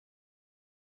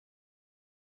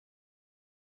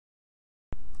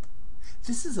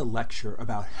This is a lecture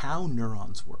about how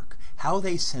neurons work, how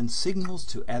they send signals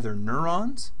to other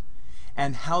neurons,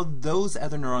 and how those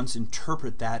other neurons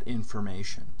interpret that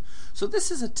information. So this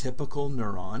is a typical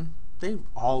neuron. They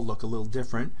all look a little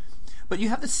different, but you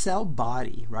have the cell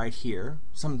body right here,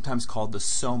 sometimes called the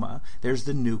soma. There's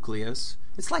the nucleus.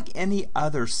 It's like any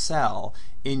other cell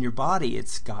in your body.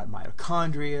 It's got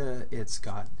mitochondria, it's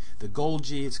got the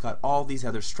Golgi, it's got all these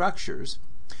other structures.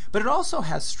 But it also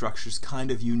has structures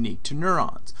kind of unique to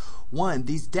neurons. One,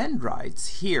 these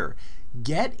dendrites here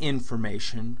get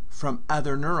information from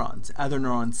other neurons. Other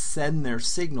neurons send their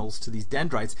signals to these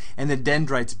dendrites, and the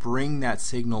dendrites bring that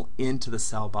signal into the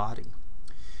cell body.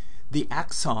 The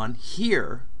axon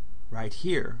here, right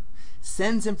here,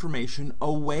 sends information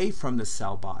away from the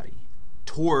cell body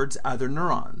towards other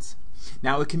neurons.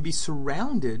 Now it can be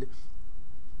surrounded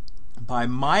by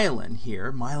myelin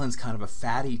here. Myelin's kind of a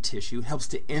fatty tissue. It helps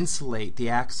to insulate the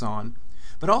axon,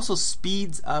 but also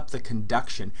speeds up the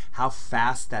conduction, how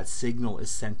fast that signal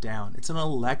is sent down. It's an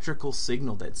electrical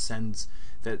signal that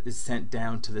is sent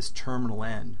down to this terminal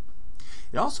end.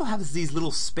 It also has these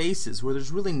little spaces where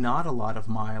there's really not a lot of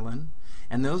myelin,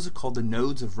 and those are called the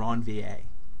nodes of Ranvier.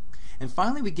 And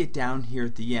finally we get down here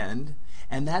at the end,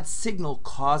 and that signal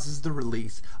causes the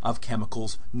release of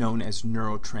chemicals known as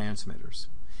neurotransmitters.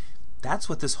 That's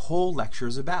what this whole lecture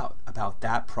is about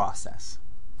that process.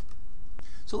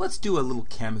 So let's do a little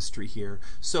chemistry here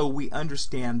so we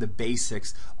understand the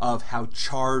basics of how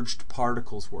charged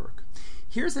particles work.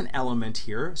 Here's an element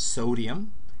here,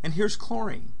 sodium, and here's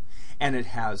chlorine. And it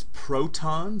has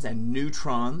protons and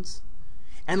neutrons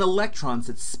and electrons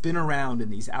that spin around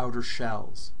in these outer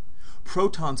shells.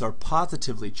 Protons are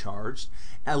positively charged,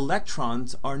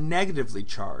 electrons are negatively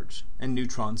charged, and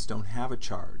neutrons don't have a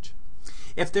charge.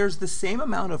 If there's the same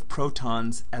amount of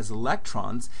protons as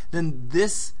electrons, then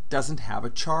this doesn't have a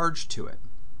charge to it.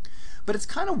 But it's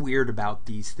kind of weird about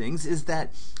these things is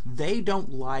that they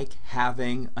don't like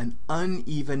having an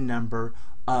uneven number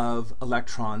of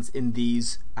electrons in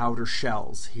these outer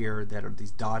shells here that are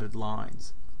these dotted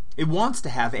lines. It wants to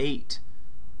have 8.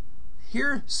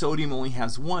 Here sodium only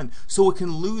has 1, so it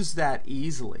can lose that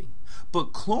easily.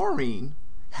 But chlorine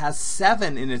has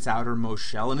 7 in its outermost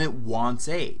shell and it wants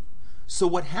 8. So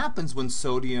what happens when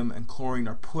sodium and chlorine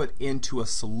are put into a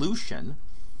solution,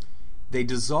 they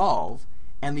dissolve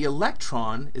and the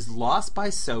electron is lost by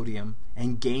sodium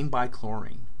and gained by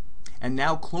chlorine. And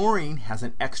now chlorine has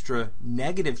an extra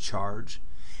negative charge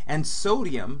and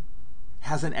sodium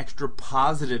has an extra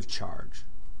positive charge.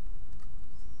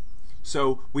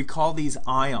 So we call these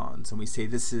ions and we say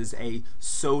this is a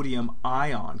sodium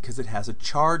ion because it has a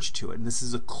charge to it, and this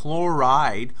is a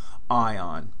chloride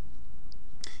ion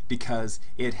because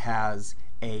it has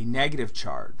a negative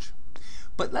charge.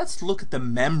 But let's look at the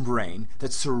membrane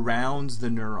that surrounds the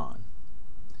neuron.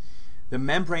 The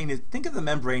membrane is, think of the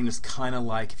membrane as kind of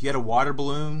like if you had a water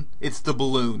balloon, it's the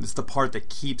balloon, it's the part that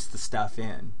keeps the stuff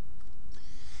in.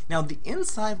 Now the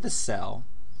inside of the cell,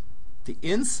 the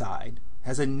inside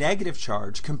has a negative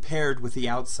charge compared with the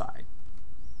outside.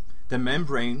 The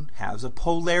membrane has a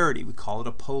polarity. We call it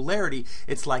a polarity.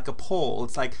 It's like a pole.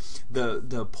 It's like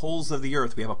the poles of the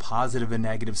earth. We have a positive and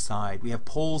negative side. We have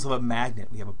poles of a magnet.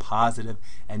 We have a positive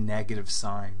and negative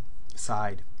side.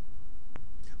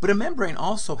 But a membrane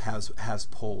also has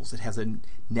poles. It has a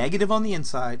negative on the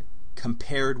inside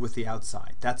compared with the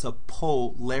outside. That's a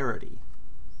polarity.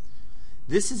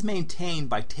 This is maintained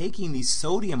by taking these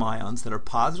sodium ions that are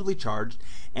positively charged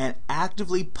and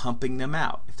actively pumping them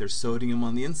out. If there's sodium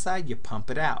on the inside, you pump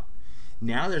it out.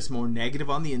 Now there's more negative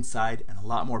on the inside and a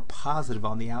lot more positive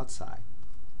on the outside.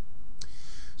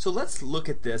 So let's look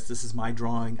at this. This is my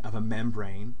drawing of a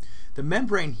membrane. The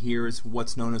membrane here is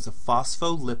what's known as a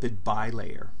phospholipid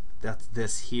bilayer. That's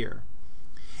this here.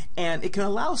 And it can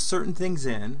allow certain things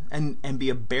in and be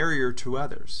a barrier to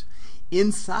others.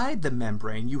 Inside the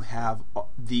membrane you have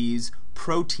these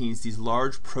proteins, these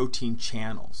large protein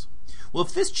channels. Well,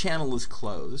 if this channel is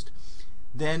closed,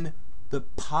 then the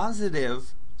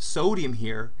positive sodium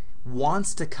here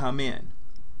wants to come in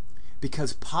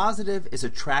because positive is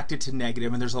attracted to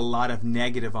negative and there's a lot of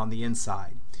negative on the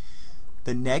inside.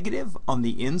 The negative on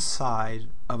the inside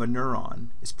of a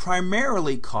neuron is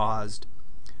primarily caused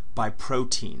by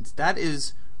proteins. That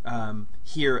is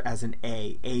here as an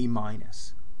A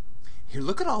minus. Here,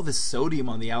 look at all this sodium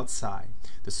on the outside.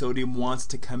 The sodium wants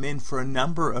to come in for a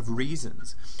number of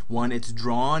reasons. One, it's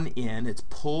drawn in, it's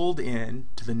pulled in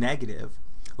to the negative,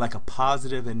 like a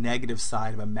positive and negative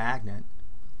side of a magnet.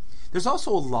 There's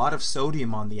also a lot of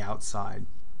sodium on the outside,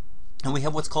 and we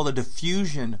have what's called a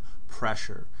diffusion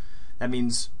pressure. That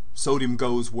means sodium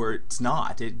goes where it's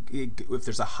not. If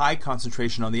there's a high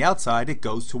concentration on the outside, it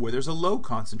goes to where there's a low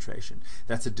concentration.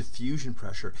 That's a diffusion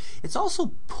pressure. It's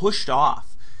also pushed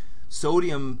off.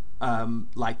 Sodium,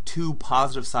 like two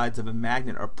positive sides of a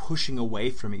magnet, are pushing away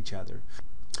from each other.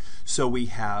 So we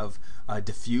have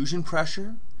diffusion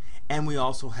pressure, and we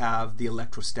also have the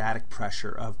electrostatic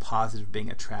pressure of positive being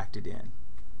attracted in.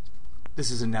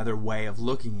 This is another way of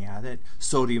looking at it.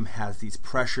 Sodium has these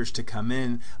pressures to come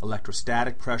in,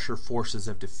 electrostatic pressure, forces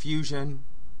of diffusion.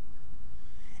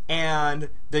 And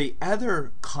the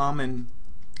other common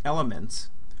elements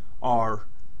are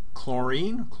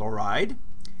chloride,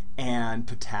 and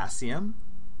potassium.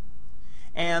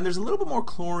 And there's a little bit more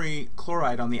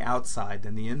chloride on the outside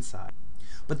than the inside.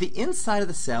 But the inside of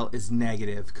the cell is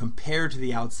negative compared to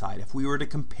the outside. If we were to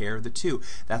compare the two,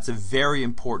 that's a very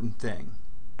important thing.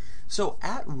 So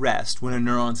at rest, when a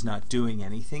neuron's not doing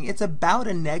anything, it's about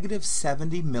a negative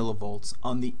 70 millivolts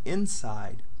on the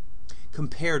inside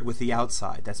compared with the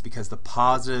outside. That's because the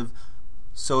positive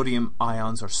sodium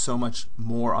ions are so much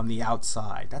more on the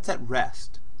outside. That's at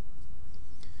rest.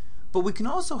 But we can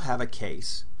also have a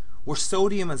case where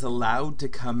sodium is allowed to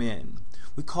come in.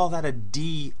 We call that a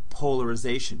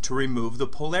depolarization, to remove the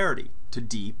polarity, to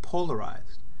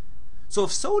depolarize. So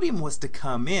if sodium was to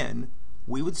come in,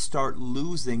 we would start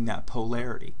losing that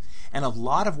polarity. And a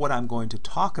lot of what I'm going to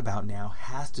talk about now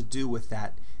has to do with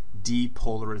that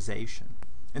depolarization.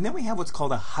 And then we have what's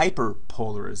called a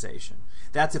hyperpolarization.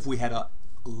 That's if we had a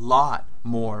lot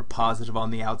more positive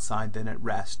on the outside than at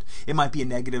rest. It might be a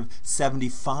negative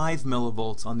 75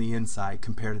 millivolts on the inside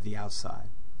compared to the outside.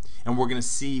 And we're going to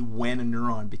see when a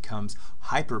neuron becomes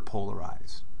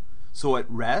hyperpolarized. So at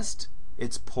rest,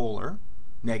 it's polar,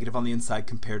 negative on the inside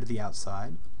compared to the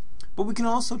outside. But we can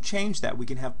also change that. We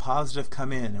can have positive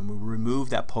come in and we remove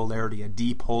that polarity, a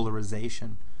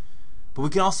depolarization. But we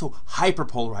can also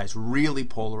hyperpolarize, really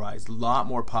polarize, a lot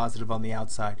more positive on the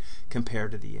outside compared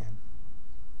to the in.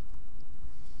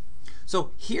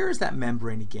 So here's that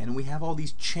membrane again, and we have all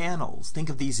these channels. Think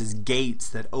of these as gates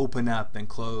that open up and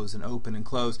close and open and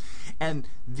close. And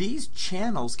these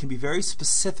channels can be very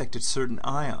specific to certain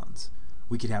ions.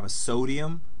 We could have a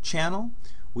sodium channel,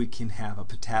 we can have a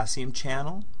potassium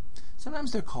channel.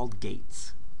 Sometimes they're called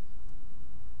gates.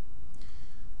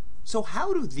 So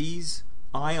how do these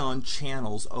ion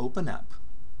channels open up?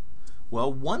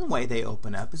 Well, one way they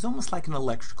open up is almost like an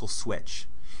electrical switch.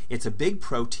 It's a big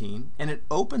protein, and it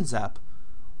opens up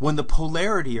when the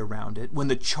polarity around it, when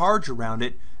the charge around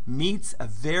it meets a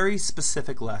very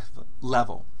specific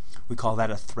level. We call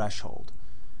that a threshold.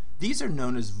 These are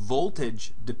known as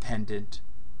voltage-dependent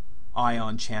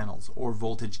ion channels or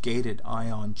voltage-gated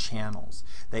ion channels.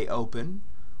 They open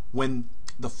when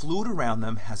the fluid around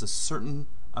them has a certain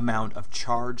amount of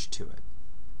charge to it.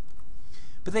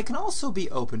 But they can also be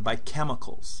opened by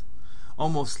chemicals.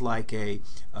 Almost like a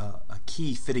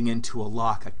key fitting into a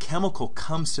lock. A chemical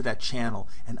comes to that channel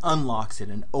and unlocks it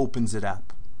and opens it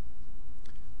up.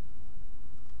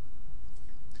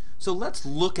 So let's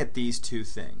look at these two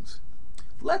things.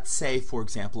 Let's say, for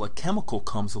example, a chemical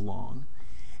comes along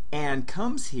and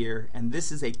comes here, and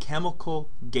this is a chemical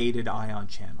gated ion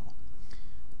channel.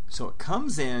 So it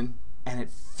comes in and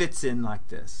it fits in like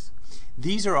this.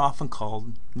 These are often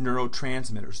called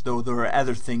neurotransmitters, though there are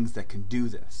other things that can do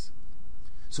this.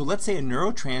 So let's say a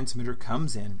neurotransmitter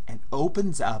comes in and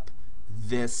opens up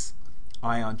this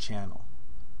ion channel.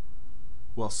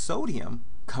 Well, sodium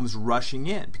comes rushing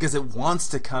in because it wants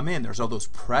to come in. There's all those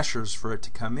pressures for it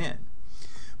to come in.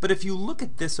 But if you look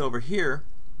at this over here,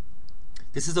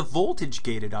 this is a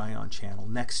voltage-gated ion channel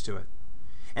next to it.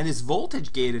 And this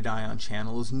voltage-gated ion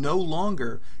channel is no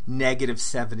longer negative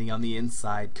 70 on the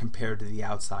inside compared to the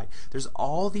outside. There's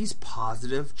all these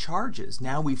positive charges.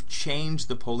 Now we've changed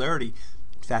the polarity.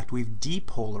 In fact, we've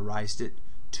depolarized it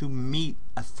to meet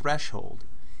a threshold.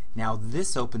 Now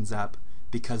this opens up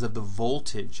because of the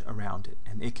voltage around it,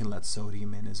 and it can let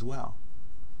sodium in as well.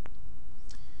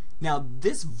 Now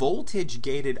this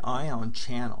voltage-gated ion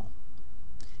channel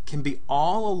can be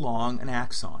all along an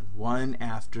axon, one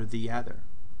after the other.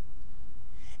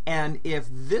 And if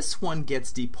this one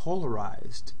gets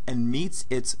depolarized and meets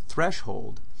its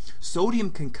threshold,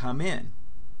 sodium can come in,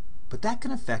 but that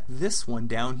can affect this one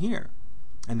down here.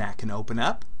 And that can open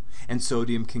up, and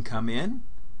sodium can come in,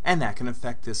 and that can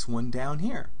affect this one down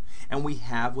here. And we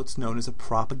have what's known as a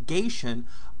propagation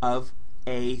of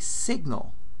a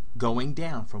signal going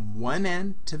down from one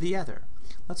end to the other.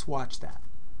 Let's watch that.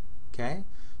 Okay?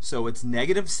 So it's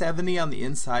negative 70 on the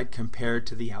inside compared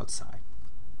to the outside.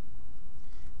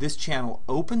 This channel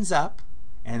opens up,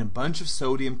 and a bunch of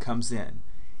sodium comes in.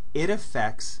 It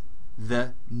affects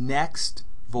the next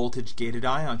voltage gated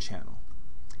ion channel.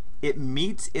 It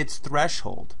meets its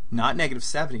threshold, not negative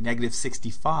 70, negative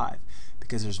 65,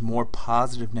 because there's more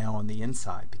positive now on the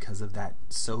inside because of that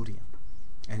sodium.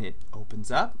 And it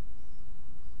opens up,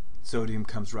 sodium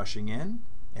comes rushing in,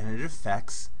 and it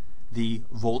affects the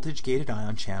voltage gated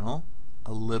ion channel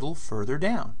a little further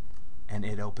down. And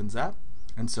it opens up,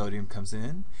 and sodium comes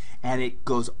in, and it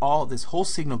goes this whole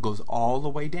signal goes all the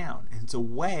way down. And it's a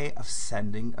way of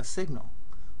sending a signal.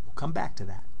 We'll come back to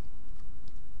that.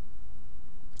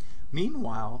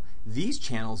 Meanwhile, these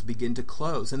channels begin to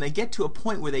close, and they get to a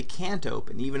point where they can't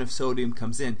open. Even if sodium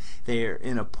comes in, they're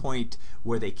in a point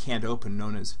where they can't open,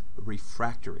 known as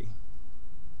refractory.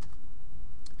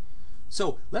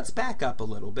 So let's back up a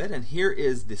little bit, and here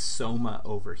is the soma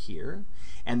over here,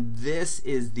 and this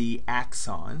is the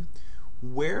axon.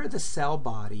 Where the cell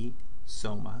body,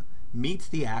 soma, meets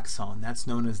the axon, that's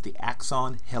known as the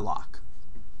axon hillock.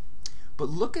 But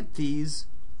look at these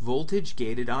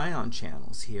voltage-gated ion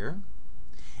channels here.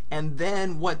 And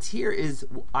then what's here is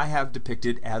I have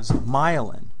depicted as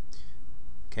myelin,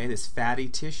 okay, this fatty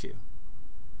tissue.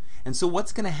 And so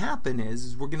what's going to happen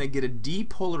is we're going to get a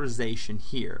depolarization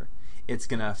here. It's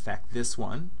going to affect this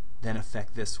one, then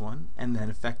affect this one, and then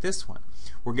affect this one.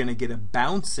 We're going to get a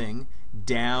bouncing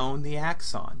down the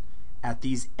axon at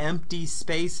these empty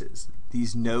spaces,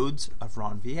 these nodes of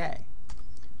Ranvier.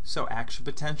 So action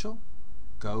potential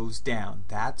goes down.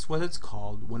 That's what it's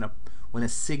called when a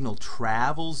signal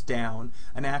travels down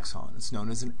an axon. It's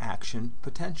known as an action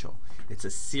potential. It's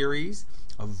a series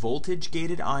of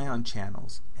voltage-gated ion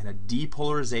channels and a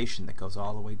depolarization that goes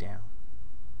all the way down.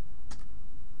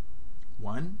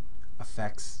 One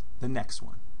affects the next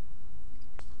one.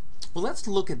 Well, let's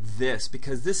look at this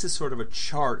because this is sort of a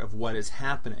chart of what is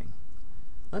happening.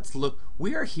 Let's look.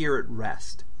 We are here at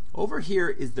rest. Over here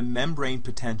is the membrane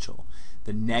potential,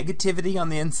 the negativity on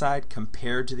the inside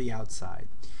compared to the outside.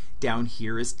 Down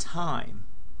here is time.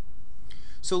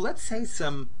 So let's say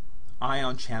some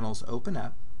ion channels open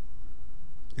up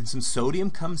and some sodium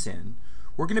comes in.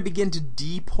 We're going to begin to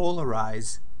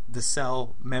depolarize the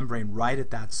cell membrane right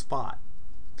at that spot.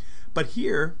 But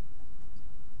here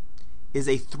is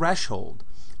a threshold,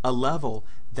 a level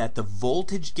that the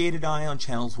voltage-gated ion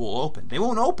channels will open. They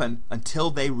won't open until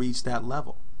they reach that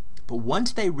level. But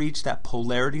once they reach that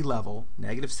polarity level,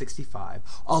 negative 65,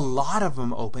 a lot of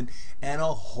them open and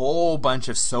a whole bunch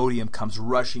of sodium comes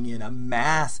rushing in, a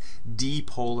mass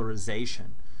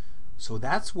depolarization. So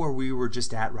that's where we were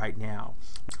just at right now.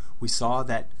 We saw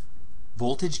that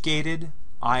voltage-gated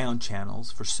ion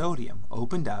channels for sodium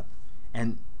opened up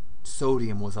and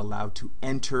sodium was allowed to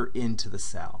enter into the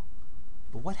cell.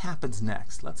 But what happens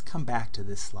next? Let's come back to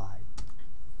this slide.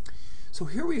 So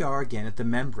here we are again at the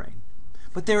membrane.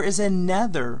 But there is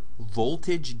another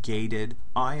voltage-gated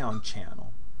ion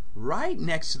channel right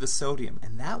next to the sodium,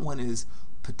 and that one is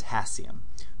potassium.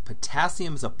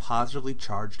 Potassium is a positively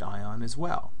charged ion as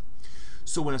well.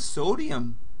 So when a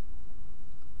sodium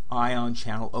ion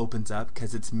channel opens up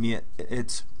because it's met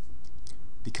its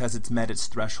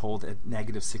threshold at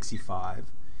negative 65,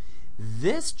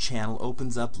 this channel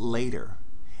opens up later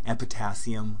and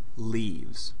potassium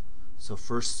leaves. So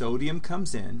first sodium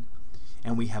comes in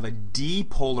and we have a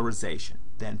depolarization.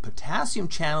 Then potassium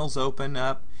channels open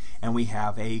up and we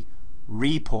have a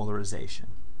repolarization.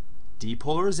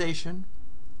 Depolarization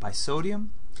by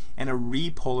sodium and a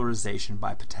repolarization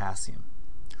by potassium.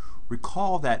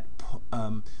 Recall that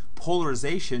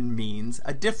polarization means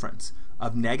a difference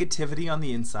of negativity on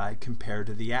the inside compared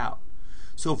to the out.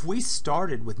 So if we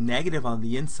started with negative on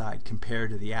the inside compared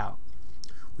to the out,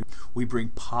 we bring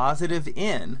positive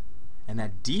in and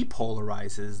that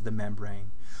depolarizes the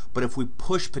membrane. But if we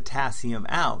push potassium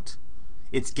out,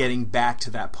 it's getting back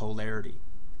to that polarity.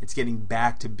 It's getting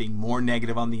back to being more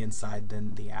negative on the inside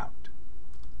than the out.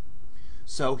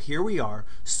 So here we are,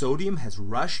 sodium has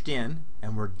rushed in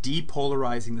and we're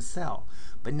depolarizing the cell.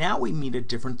 But now we meet a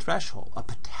different threshold, a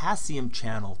potassium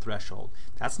channel threshold.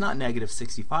 That's not negative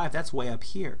 65, that's way up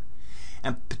here.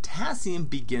 And potassium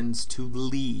begins to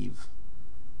leave.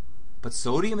 But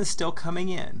sodium is still coming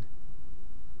in.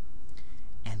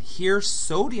 And here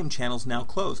sodium channels now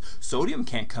close. Sodium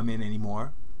can't come in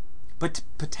anymore, but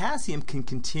potassium can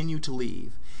continue to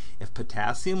leave. If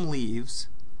potassium leaves,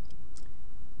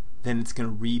 then it's going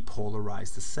to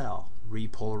repolarize the cell.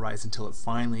 Repolarize until it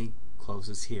finally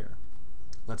closes here.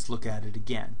 Let's look at it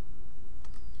again.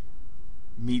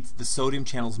 The sodium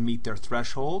channels meet their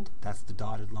threshold. That's the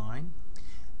dotted line.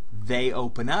 They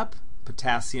open up.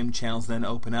 Potassium channels then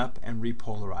open up and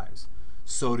repolarize.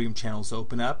 Sodium channels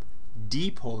open up,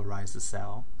 depolarize the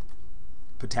cell.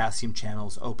 Potassium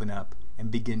channels open up and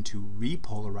begin to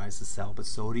repolarize the cell, but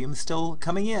sodium is still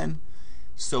coming in.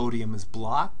 Sodium is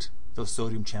blocked, those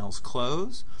sodium channels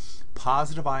close.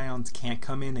 Positive ions can't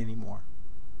come in anymore,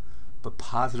 but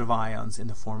positive ions in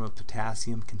the form of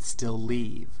potassium can still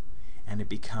leave, and it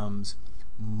becomes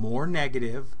more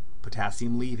negative,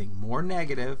 potassium leaving, more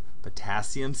negative,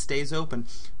 potassium stays open,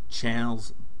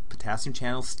 potassium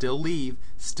channels still leave,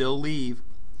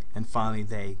 and finally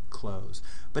they close.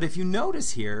 But if you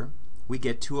notice here, we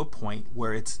get to a point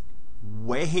where it's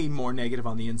way more negative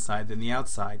on the inside than the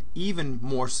outside, even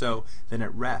more so than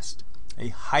at rest, a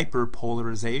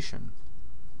hyperpolarization.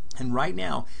 And right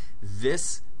now,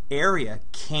 this area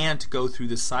can't go through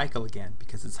the cycle again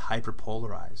because it's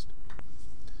hyperpolarized.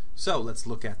 So let's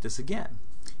look at this again.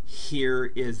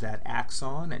 Here is that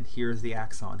axon, and here's the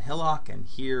axon hillock, and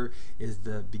here is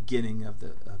the beginning of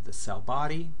the cell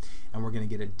body, and we're going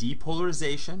to get a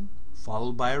depolarization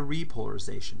followed by a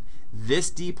repolarization.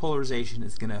 This depolarization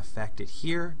is going to affect it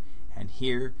here and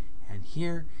here and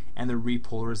here, and the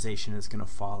repolarization is going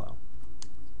to follow.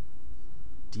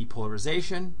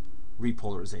 Depolarization,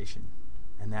 repolarization,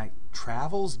 and that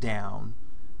travels down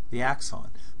the axon.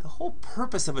 The whole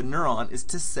purpose of a neuron is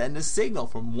to send a signal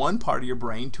from one part of your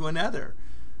brain to another,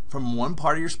 from one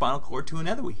part of your spinal cord to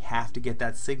another. We have to get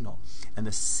that signal, and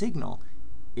the signal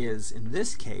is, in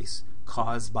this case,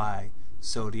 caused by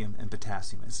sodium and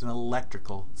potassium. It's an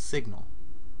electrical signal.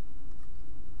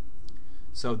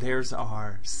 So there's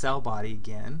our cell body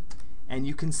again, and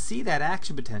you can see that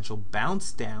action potential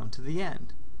bounce down to the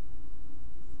end.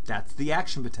 That's the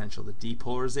action potential, the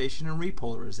depolarization and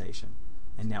repolarization.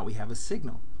 And now we have a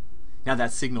signal. Now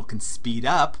that signal can speed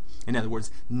up, in other words,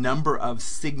 number of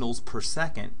signals per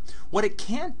second. What it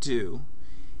can't do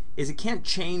is it can't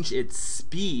change its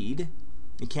speed,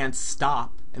 it can't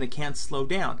stop, and it can't slow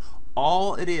down.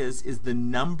 All it is the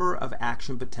number of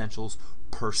action potentials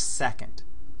per second.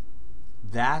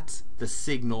 That's the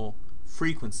signal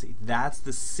frequency. That's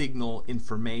the signal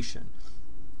information.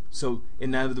 So,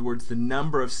 in other words, the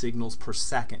number of signals per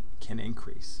second can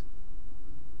increase.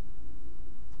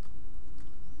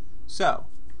 So,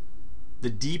 the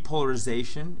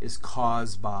depolarization is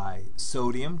caused by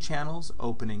sodium channels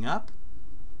opening up,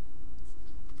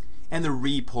 and the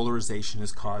repolarization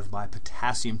is caused by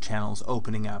potassium channels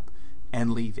opening up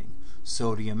and leaving.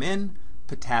 Sodium in,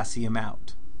 potassium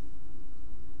out.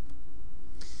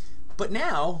 But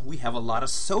now we have a lot of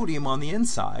sodium on the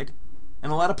inside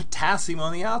and a lot of potassium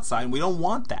on the outside, and we don't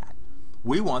want that.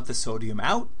 We want the sodium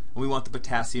out and we want the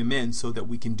potassium in so that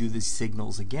we can do these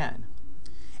signals again.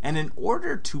 And in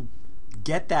order to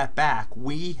get that back,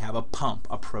 we have a pump,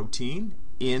 a protein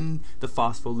in the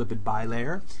phospholipid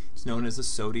bilayer. It's known as a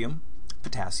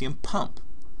sodium-potassium pump.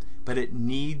 But it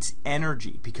needs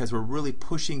energy because we're really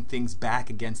pushing things back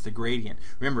against the gradient.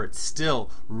 Remember, it's still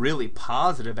really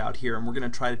positive out here, and we're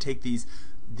going to try to take these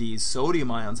sodium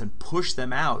ions and push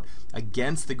them out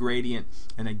against the gradient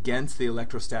and against the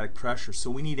electrostatic pressure.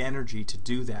 So we need energy to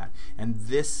do that. And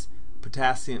this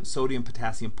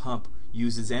sodium-potassium pump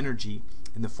uses energy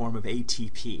in the form of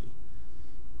ATP.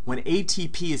 When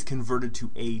ATP is converted to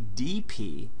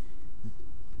ADP,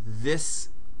 this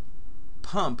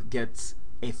pump gets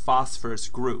a phosphorus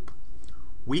group.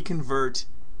 We convert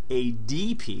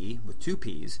ADP with 2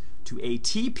 P's to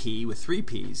ATP with 3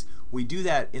 P's. We do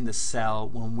that in the cell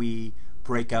when we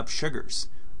break up sugars.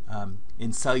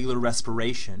 In cellular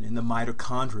respiration, in the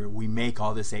mitochondria, we make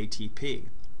all this ATP.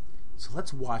 So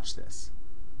let's watch this.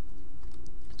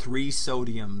 3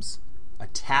 sodiums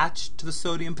attached to the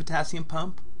sodium-potassium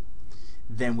pump.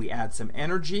 Then we add some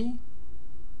energy.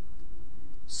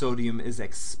 Sodium is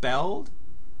expelled,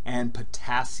 and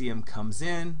potassium comes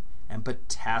in, and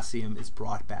potassium is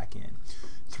brought back in.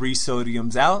 3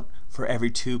 sodiums out for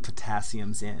every 2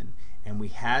 potassiums in. And we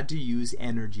had to use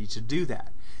energy to do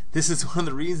that. This is one of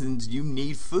the reasons you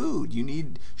need food. You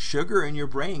need sugar in your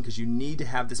brain because you need to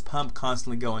have this pump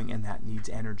constantly going, and that needs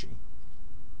energy.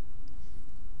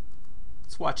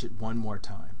 Let's watch it one more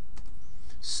time.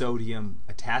 Sodium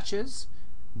attaches,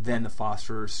 then the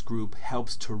phosphorus group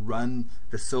helps to run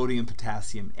the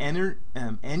sodium-potassium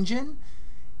engine.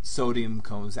 Sodium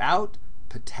goes out,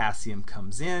 potassium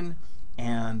comes in,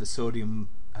 and the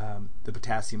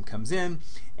potassium comes in,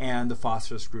 and the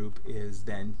phosphorus group is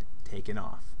then taken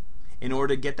off. In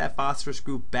order to get that phosphorus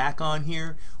group back on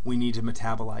here, we need to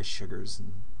metabolize sugars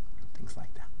and things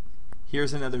like that.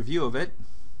 Here's another view of it,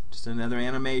 just another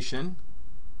animation.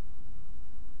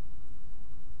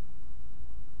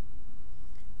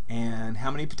 And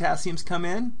how many potassiums come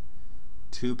in?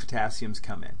 2 potassiums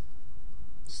come in.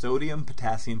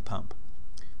 Sodium-potassium pump.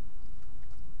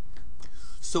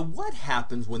 So what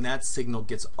happens when that signal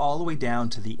gets all the way down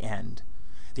to the end?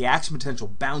 the action potential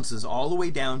bounces all the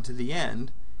way down to the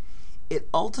end, it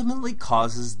ultimately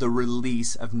causes the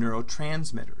release of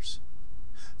neurotransmitters.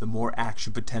 The more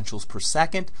action potentials per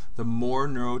second, the more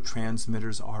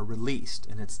neurotransmitters are released.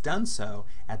 And it's done so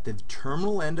at the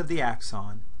terminal end of the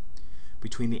axon.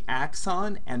 Between the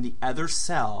axon and the other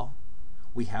cell,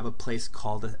 we have a place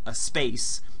called a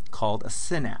space called a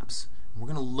synapse. We're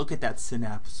going to look at that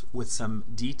synapse with some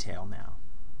detail now.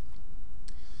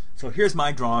 So here's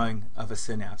my drawing of a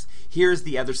synapse. Here's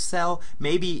the other cell.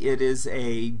 Maybe it is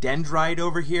a dendrite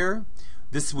over here.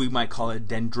 This we might call a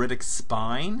dendritic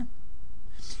spine.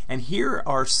 And here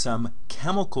are some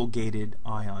chemical gated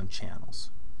ion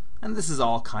channels. And this is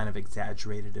all kind of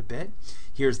exaggerated a bit.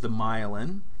 Here's the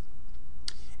myelin.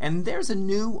 And there's a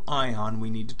new ion we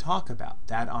need to talk about.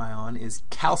 That ion is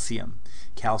calcium.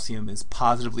 Calcium is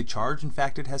positively charged. In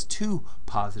fact, it has 2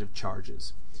 positive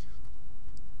charges.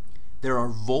 There are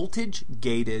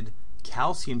voltage-gated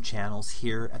calcium channels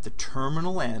here at the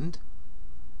terminal end,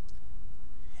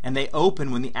 and they open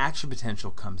when the action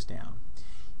potential comes down.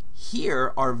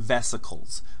 Here are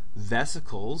vesicles.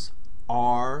 Vesicles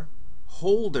are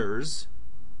holders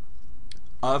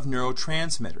of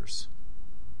neurotransmitters.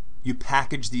 You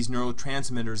package these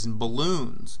neurotransmitters in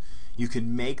balloons. You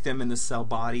can make them in the cell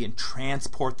body and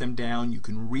transport them down. You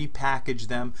can repackage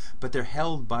them, but they're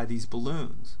held by these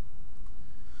balloons.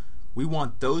 We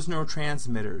want those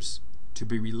neurotransmitters to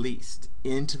be released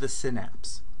into the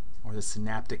synapse or the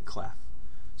synaptic cleft.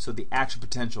 So the action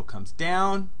potential comes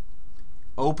down,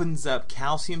 opens up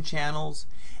calcium channels,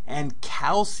 and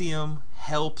calcium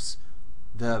helps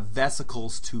the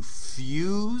vesicles to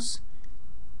fuse,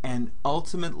 and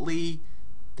ultimately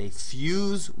they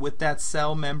fuse with that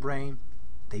cell membrane,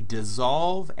 they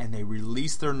dissolve, and they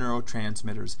release their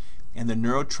neurotransmitters, and the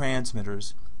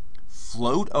neurotransmitters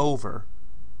float over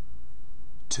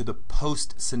to the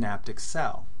postsynaptic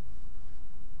cell.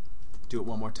 Do it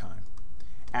one more time.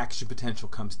 Action potential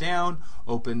comes down,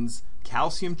 opens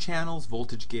calcium channels,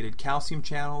 voltage-gated calcium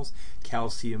channels.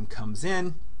 Calcium comes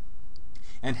in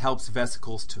and helps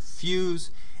vesicles to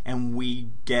fuse, and we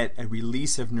get a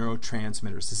release of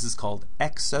neurotransmitters. This is called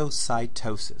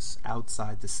exocytosis,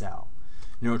 outside the cell.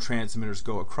 Neurotransmitters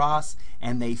go across,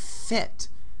 and they fit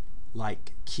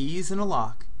like keys in a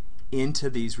lock into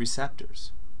these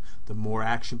receptors. The more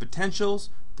action potentials,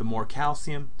 the more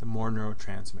calcium, the more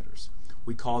neurotransmitters.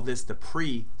 We call this the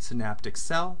presynaptic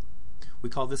cell. We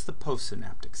call this the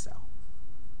postsynaptic cell.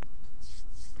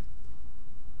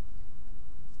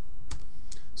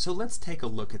 So let's take a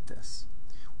look at this.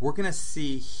 We're going to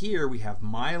see here we have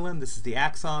myelin. This is the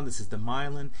axon, this is the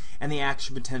myelin, and the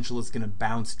action potential is going to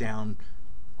bounce down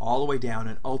all the way down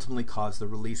and ultimately cause the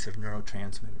release of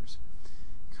neurotransmitters.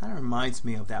 Kind of reminds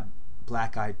me of that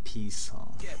Black Eyed Peas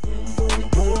song.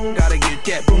 Gotta get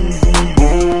that boom boom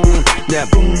boom, that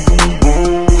boom boom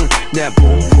boom, that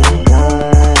boom boom boom.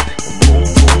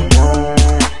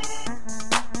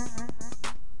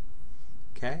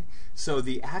 Okay, so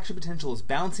the action potential is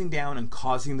bouncing down and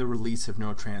causing the release of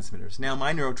neurotransmitters. Now,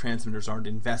 my neurotransmitters aren't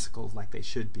in vesicles like they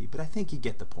should be, but I think you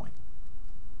get the point.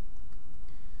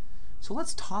 So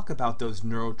let's talk about those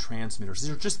neurotransmitters.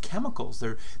 These are just chemicals.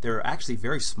 They're actually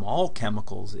very small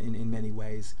chemicals in many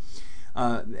ways.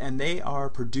 And they are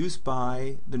produced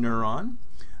by the neuron,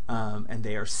 and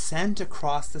they are sent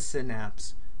across the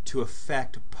synapse to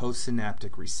affect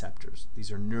postsynaptic receptors.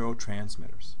 These are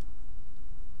neurotransmitters.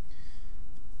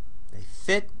 They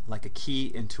fit like a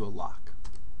key into a lock.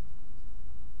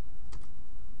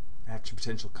 Action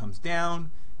potential comes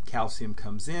down, calcium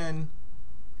comes in,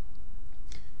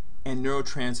 and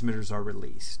neurotransmitters are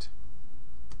released.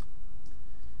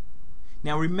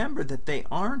 Now remember that they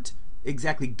aren't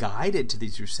exactly guided to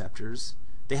these receptors.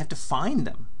 They have to find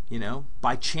them,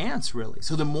 by chance really.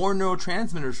 So the more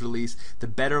neurotransmitters released, the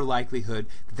better likelihood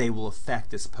that they will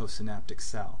affect this postsynaptic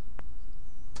cell.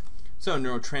 So a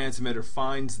neurotransmitter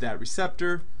finds that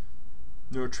receptor,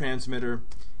 neurotransmitter,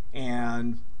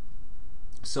 and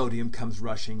sodium comes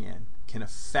rushing in. Can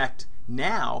affect.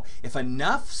 Now, if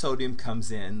enough sodium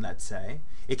comes in, let's say,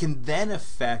 it can then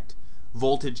affect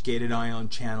voltage-gated ion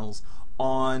channels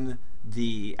at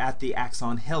the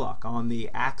axon hillock, on the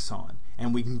axon,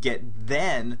 and we can get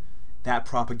then that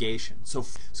propagation. So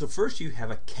first you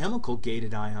have a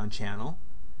chemical-gated ion channel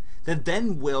that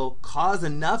then will cause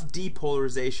enough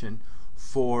depolarization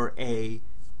for a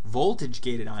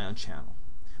voltage-gated ion channel.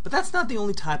 But that's not the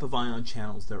only type of ion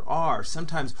channels there are.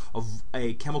 Sometimes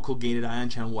a chemical-gated ion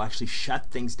channel will actually shut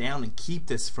things down and keep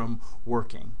this from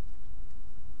working.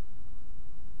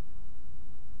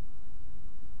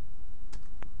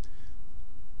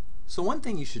 So one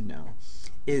thing you should know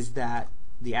is that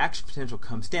the action potential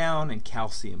comes down and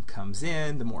calcium comes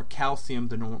in. The more calcium,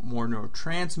 the more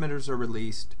neurotransmitters are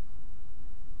released.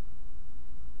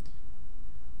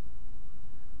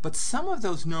 But some of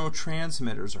those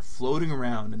neurotransmitters are floating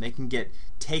around and they can get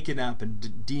taken up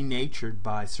and denatured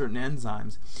by certain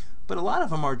enzymes. But a lot of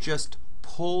them are just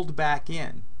pulled back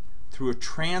in through a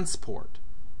transport.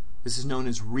 This is known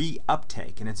as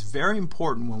reuptake, and it's very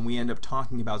important when we end up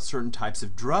talking about certain types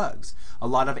of drugs. A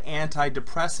lot of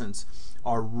antidepressants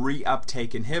are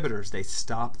reuptake inhibitors. They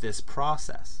stop this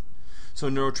process. So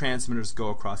neurotransmitters go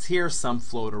across here, some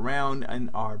float around and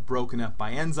are broken up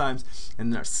by enzymes,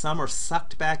 and some are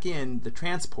sucked back in the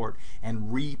transport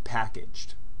and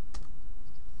repackaged.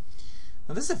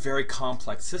 Now this is a very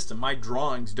complex system. My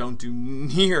drawings don't do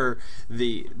near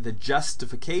the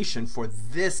justification for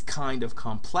this kind of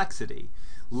complexity.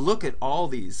 Look at all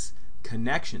these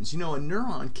connections. You know, a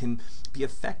neuron can be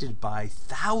affected by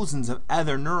thousands of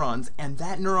other neurons, and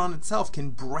that neuron itself can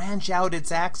branch out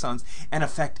its axons and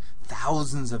affect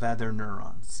thousands of other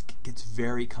neurons. It gets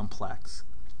very complex.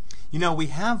 You know, we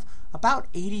have about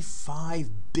 85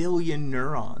 billion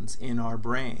neurons in our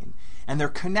brain, and they're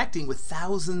connecting with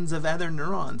thousands of other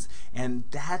neurons, and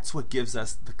that's what gives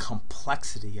us the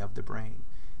complexity of the brain.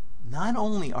 Not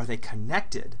only are they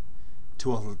connected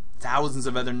to thousands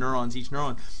of other neurons, each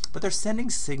neuron, but they're sending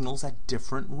signals at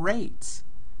different rates.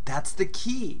 That's the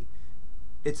key.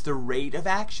 It's the rate of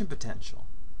action potential.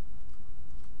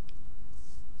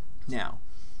 Now,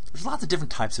 there's lots of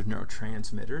different types of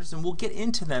neurotransmitters, and we'll get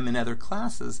into them in other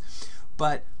classes,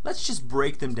 but let's just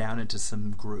break them down into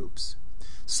some groups.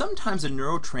 Sometimes a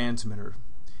neurotransmitter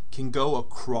can go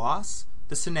across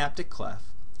the synaptic cleft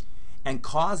and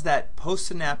cause that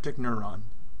postsynaptic neuron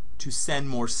to send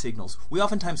more signals. We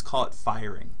oftentimes call it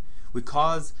firing. We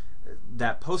cause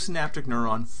that postsynaptic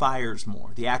neuron fires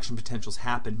more. The action potentials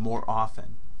happen more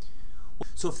often.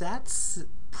 So if that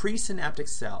presynaptic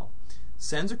cell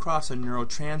sends across a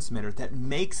neurotransmitter that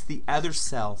makes the other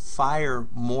cell fire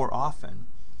more often,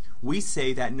 we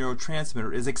say that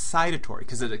neurotransmitter is excitatory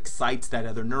because it excites that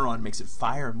other neuron, makes it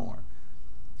fire more.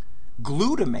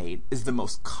 Glutamate is the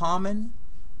most common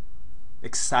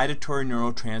excitatory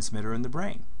neurotransmitter in the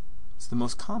brain. It's the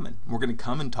most common. We're going to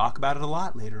come and talk about it a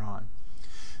lot later on.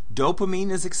 Dopamine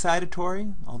is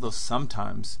excitatory, although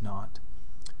sometimes not.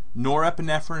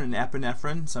 Norepinephrine and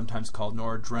epinephrine, sometimes called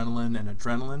noradrenaline and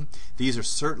adrenaline, these are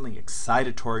certainly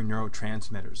excitatory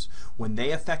neurotransmitters. When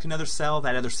they affect another cell,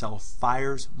 that other cell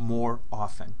fires more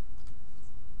often.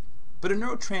 But a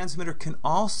neurotransmitter can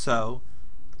also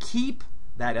keep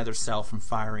that other cell from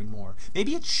firing more.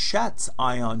 Maybe it shuts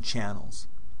ion channels.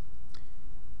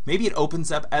 Maybe it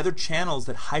opens up other channels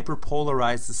that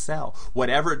hyperpolarize the cell.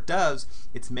 Whatever it does,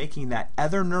 it's making that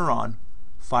other neuron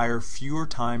fire fewer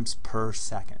times per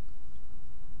second.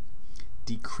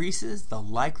 Decreases the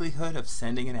likelihood of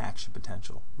sending an action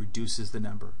potential, reduces the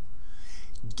number.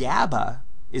 GABA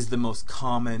is the most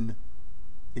common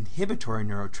inhibitory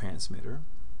neurotransmitter,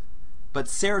 but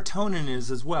serotonin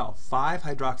is as well,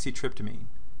 5-hydroxytryptamine.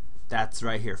 That's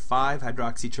right here,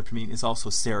 5-hydroxytryptamine is also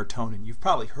serotonin. You've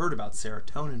probably heard about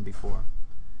serotonin before.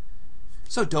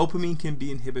 So dopamine can be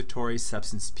inhibitory,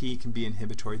 substance P can be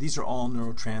inhibitory. These are all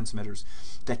neurotransmitters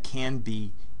that can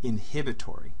be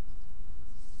inhibitory.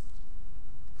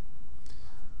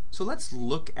 So let's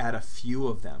look at a few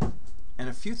of them. And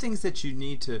a few things that you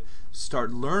need to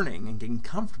start learning and getting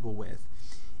comfortable with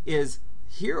is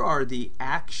here are the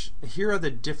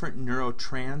different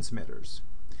neurotransmitters.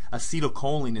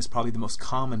 Acetylcholine is probably the most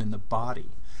common in the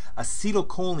body.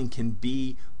 Acetylcholine can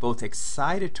be both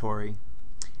excitatory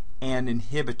and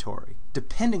inhibitory,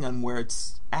 depending on where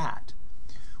it's at.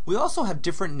 We also have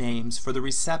different names for the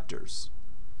receptors.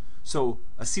 So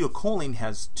acetylcholine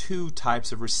has two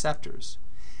types of receptors,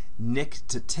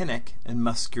 nicotinic and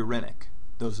muscarinic.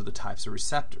 Those are the types of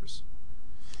receptors.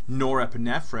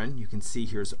 Norepinephrine, you can see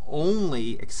here, is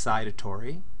only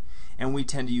excitatory, and we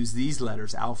tend to use these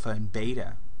letters, alpha and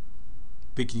beta.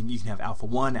 But you can have alpha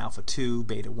 1, alpha 2,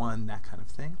 beta 1, that kind of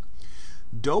thing.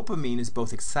 Dopamine is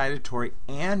both excitatory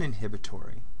and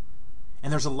inhibitory.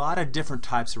 And there's a lot of different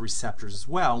types of receptors as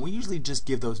well. And we usually just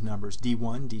give those numbers,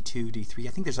 D1, D2, D3. I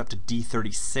think there's up to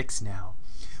D36 now.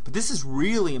 But this is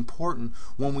really important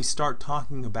when we start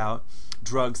talking about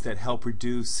drugs that help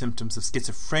reduce symptoms of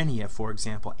schizophrenia, for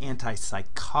example.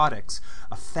 Antipsychotics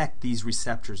affect these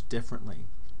receptors differently.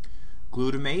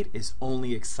 Glutamate is only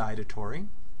excitatory,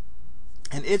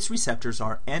 and its receptors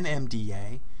are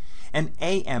NMDA and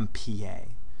AMPA,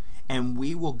 and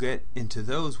we will get into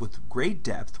those with great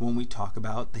depth when we talk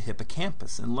about the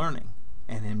hippocampus and learning,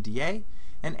 NMDA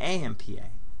and AMPA.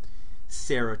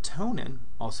 Serotonin,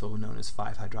 also known as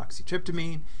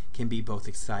 5-hydroxytryptamine, can be both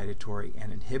excitatory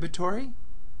and inhibitory.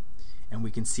 And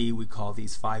we can see we call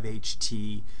these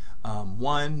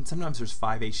 5-HT1. Sometimes there's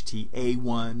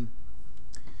 5-HTA1.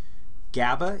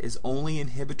 GABA is only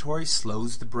inhibitory,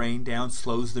 slows the brain down,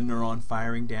 slows the neuron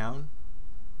firing down.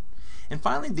 And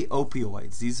finally, the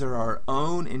opioids. These are our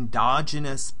own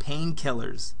endogenous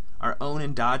painkillers, our own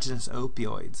endogenous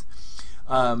opioids.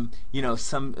 Some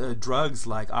drugs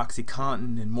like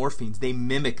OxyContin and morphines, they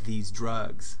mimic these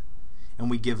drugs, and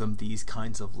we give them these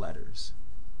kinds of letters.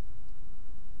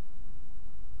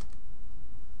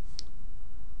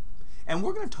 And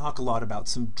we're going to talk a lot about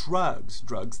some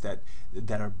drugs that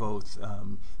are both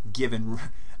given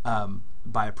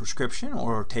by a prescription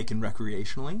or taken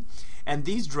recreationally. And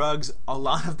these drugs, a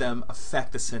lot of them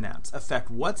affect the synapse, affect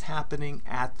what's happening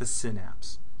at the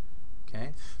synapse.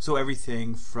 Okay, so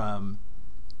everything from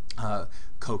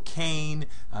cocaine,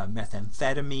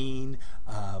 methamphetamine,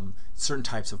 certain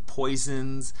types of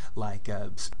poisons like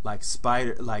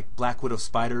black widow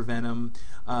spider venom,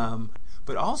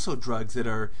 but also drugs that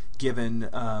are given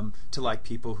to like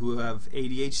people who have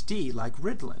ADHD, like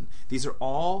Ritalin. These are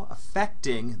all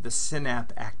affecting the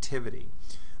synapse activity.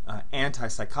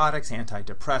 Antipsychotics,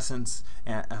 antidepressants,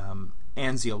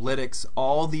 anxiolytics,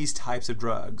 all these types of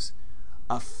drugs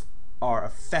are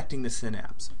affecting the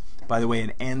synapse. By the way,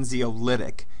 an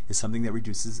anxiolytic is something that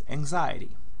reduces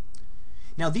anxiety.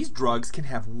 Now, these drugs can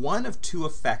have one of two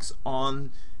effects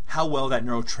on how well that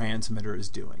neurotransmitter is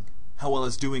doing, how well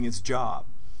it's doing its job.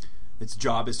 Its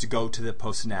job is to go to the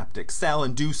postsynaptic cell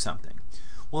and do something.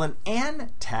 Well, an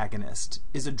antagonist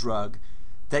is a drug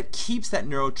that keeps that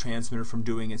neurotransmitter from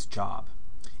doing its job.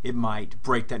 It might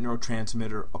break that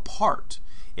neurotransmitter apart.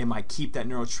 It might keep that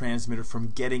neurotransmitter from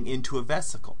getting into a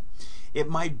vesicle. It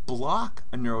might block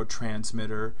a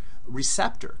neurotransmitter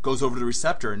receptor, goes over to the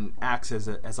receptor and acts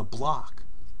as a block.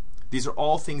 These are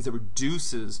all things that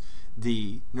reduces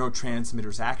the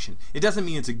neurotransmitter's action. It doesn't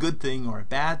mean it's a good thing or a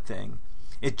bad thing.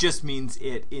 It just means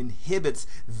it inhibits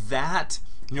that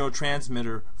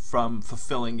neurotransmitter from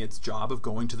fulfilling its job of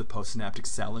going to the postsynaptic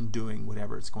cell and doing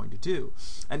whatever it's going to do.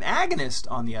 An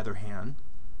agonist, on the other hand,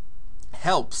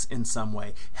 helps in some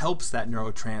way, helps that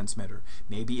neurotransmitter.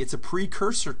 Maybe it's a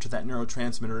precursor to that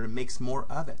neurotransmitter and it makes more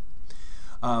of it.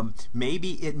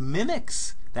 Maybe it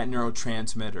mimics that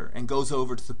neurotransmitter and goes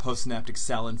over to the postsynaptic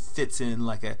cell and fits in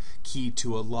like a key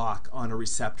to a lock on a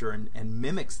receptor and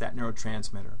mimics that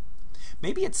neurotransmitter.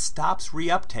 Maybe it stops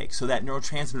reuptake so that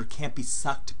neurotransmitter can't be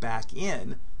sucked back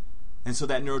in, and so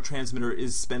that neurotransmitter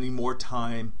is spending more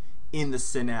time in the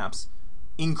synapse,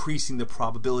 increasing the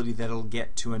probability that it'll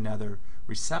get to another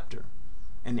receptor.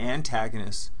 An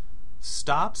antagonist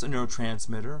stops a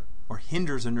neurotransmitter or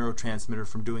hinders a neurotransmitter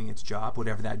from doing its job,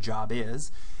 whatever that job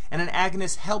is, and an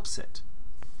agonist helps it.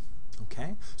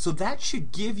 Okay? So that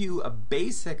should give you a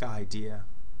basic idea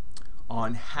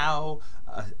on how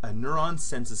a neuron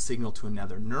sends a signal to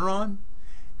another neuron,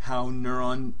 how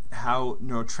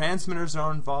neurotransmitters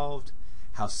are involved,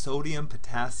 how sodium,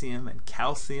 potassium, and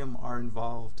calcium are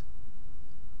involved.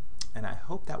 And I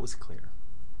hope that was clear.